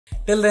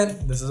Till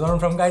then, this is Varun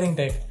from Guiding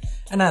Tech,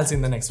 and I'll see you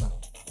in the next one.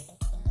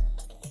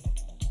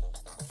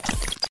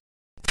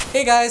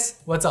 Hey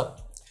guys, what's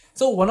up?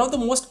 So one of the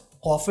most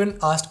often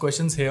asked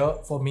questions here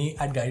for me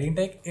at Guiding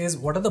Tech is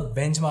what are the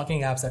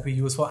benchmarking apps that we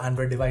use for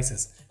Android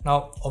devices?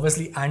 Now,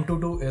 obviously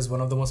AnTuTu is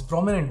one of the most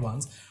prominent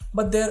ones,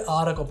 but there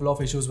are a couple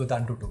of issues with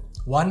AnTuTu.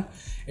 One,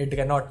 it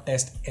cannot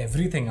test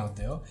everything out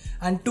there.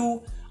 And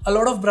two, a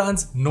lot of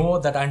brands know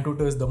that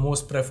AnTuTu is the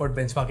most preferred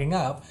benchmarking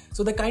app,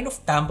 so they kind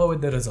of tamper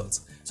with the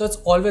results. So it's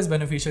always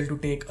beneficial to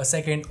take a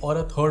second or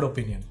a third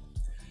opinion.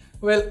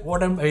 Well,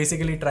 what I'm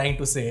basically trying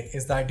to say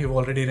is that you've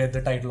already read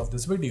the title of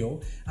this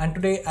video, and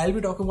today I'll be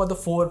talking about the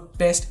 4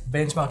 best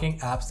benchmarking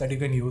apps that you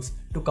can use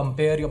to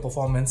compare your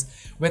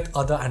performance with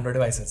other Android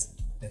devices.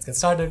 Let's get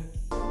started.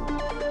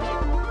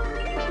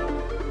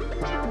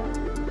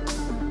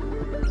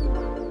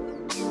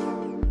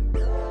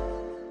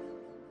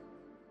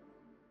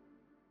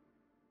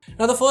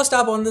 Now, the first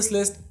app on this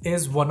list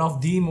is one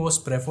of the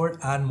most preferred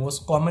and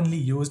most commonly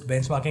used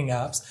benchmarking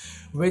apps,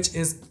 which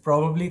is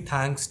probably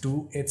thanks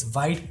to its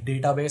wide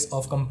database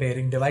of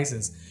comparing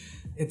devices.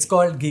 It's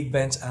called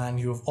Geekbench, and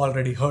you've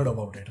already heard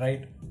about it,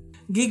 right?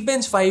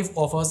 Geekbench 5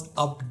 offers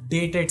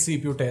updated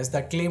CPU tests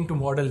that claim to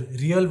model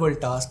real-world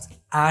tasks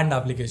and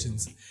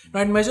applications. Now,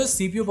 it measures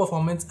CPU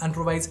performance and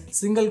provides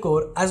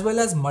single-core as well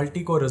as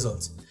multi-core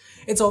results.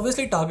 It's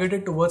obviously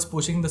targeted towards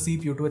pushing the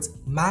CPU to its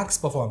max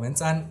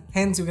performance, and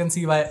hence you can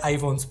see why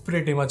iPhones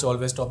pretty much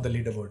always top the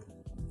leaderboard.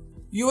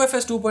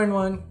 UFS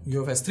 2.1,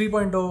 UFS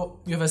 3.0,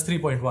 UFS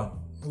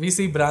 3.1. We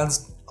see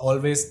brands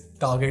always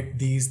target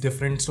these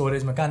different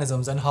storage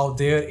mechanisms and how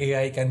their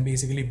AI can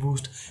basically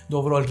boost the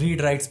overall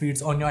read-write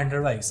speeds on your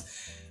Android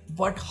device.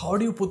 But how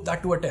do you put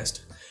that to a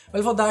test?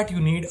 Well, for that you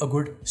need a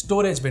good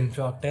storage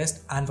benchmark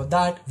test, and for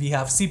that we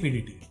have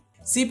CPDT.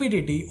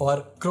 CPDT,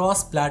 or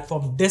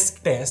Cross-Platform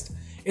Disk Test,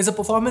 is a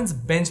performance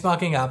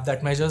benchmarking app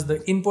that measures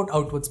the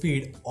input-output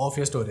speed of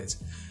your storage.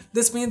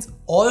 This means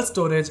all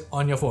storage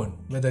on your phone,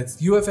 whether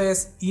it's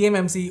UFS,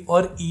 eMMC,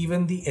 or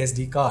even the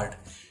SD card.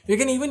 You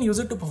can even use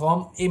it to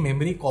perform a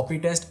memory copy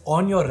test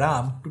on your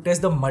RAM to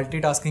test the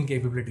multitasking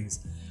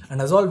capabilities.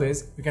 And as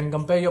always, you can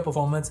compare your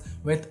performance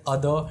with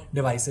other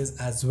devices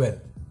as well.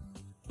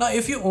 Now,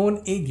 if you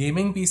own a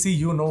gaming PC,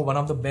 you know one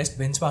of the best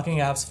benchmarking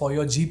apps for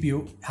your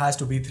GPU has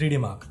to be 3D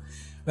Mark.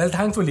 Well,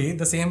 thankfully,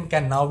 the same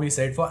can now be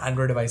said for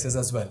Android devices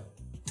as well.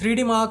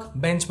 3D Mark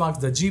benchmarks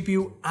the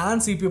GPU and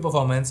CPU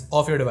performance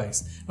of your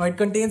device. Now, it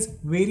contains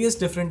various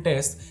different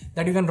tests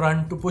that you can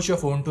run to push your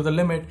phone to the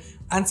limit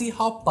and see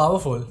how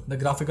powerful the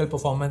graphical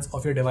performance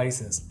of your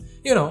device is.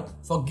 You know,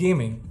 for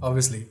gaming,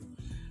 obviously.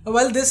 Now,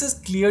 while this is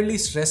clearly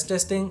stress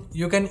testing,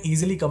 you can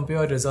easily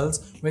compare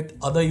results with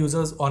other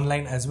users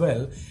online as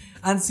well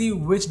and see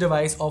which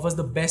device offers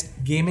the best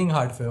gaming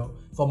hardware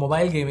for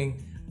mobile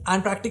gaming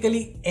and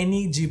practically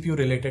any GPU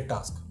related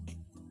task.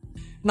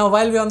 Now,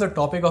 while we're on the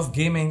topic of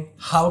gaming,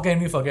 how can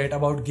we forget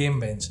about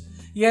Gamebench?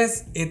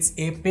 Yes, it's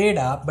a paid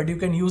app, but you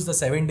can use the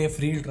 7-day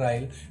free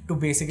trial to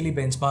basically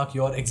benchmark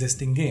your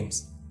existing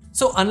games.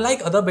 So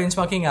unlike other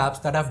benchmarking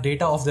apps that have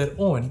data of their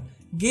own,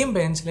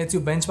 Gamebench lets you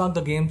benchmark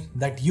the games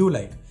that you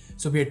like.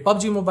 So be it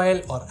PUBG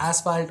Mobile or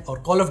Asphalt or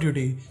Call of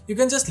Duty, you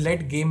can just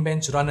let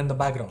Gamebench run in the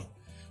background.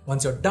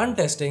 Once you're done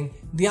testing,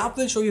 the app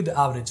will show you the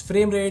average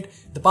frame rate,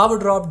 the power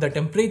drop, the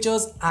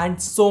temperatures,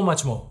 and so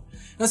much more.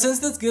 Now, since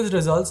this gives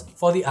results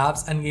for the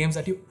apps and games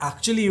that you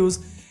actually use,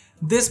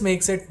 this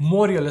makes it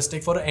more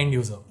realistic for an end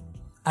user.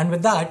 And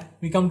with that,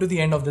 we come to the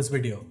end of this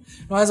video.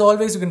 Now, as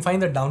always, you can find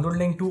the download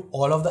link to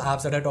all of the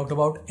apps that I talked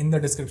about in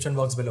the description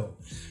box below.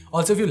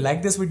 Also, if you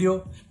like this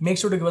video, make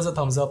sure to give us a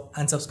thumbs up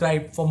and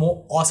subscribe for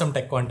more awesome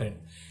tech content.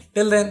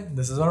 Till then,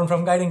 this is Varun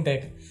from Guiding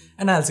Tech,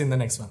 and I'll see you in the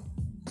next one.